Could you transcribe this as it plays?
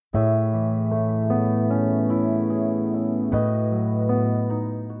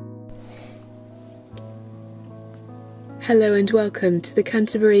Hello and welcome to the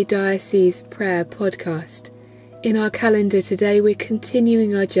Canterbury Diocese Prayer Podcast. In our calendar today we're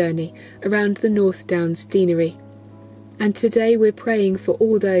continuing our journey around the North Downs Deanery. And today we're praying for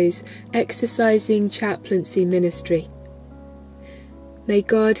all those exercising chaplaincy ministry. May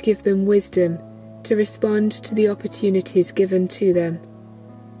God give them wisdom to respond to the opportunities given to them,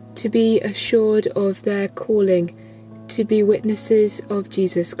 to be assured of their calling to be witnesses of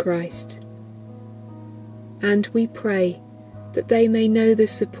Jesus Christ. And we pray that they may know the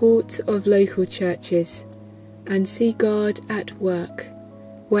support of local churches and see God at work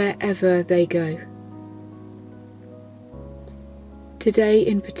wherever they go. Today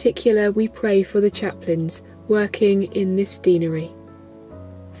in particular we pray for the chaplains working in this deanery,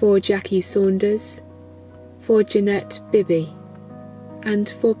 for Jackie Saunders, for Jeanette Bibby, and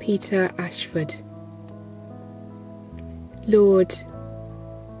for Peter Ashford. Lord,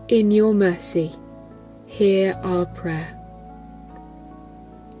 in your mercy, hear our prayer.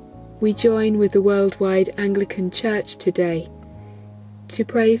 We join with the Worldwide Anglican Church today to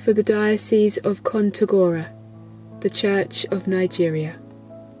pray for the Diocese of Kontagora, the Church of Nigeria.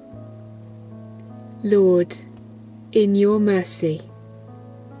 Lord, in your mercy,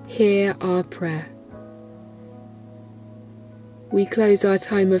 hear our prayer. We close our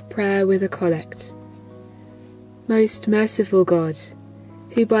time of prayer with a collect. Most merciful God,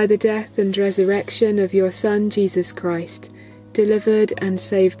 who by the death and resurrection of your Son Jesus Christ delivered and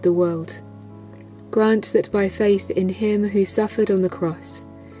saved the world, grant that by faith in him who suffered on the cross,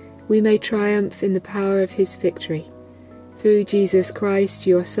 we may triumph in the power of his victory, through Jesus Christ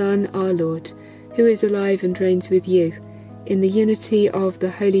your Son our Lord, who is alive and reigns with you, in the unity of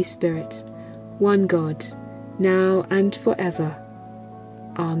the Holy Spirit, one God, now and forever.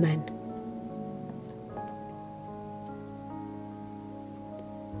 Amen.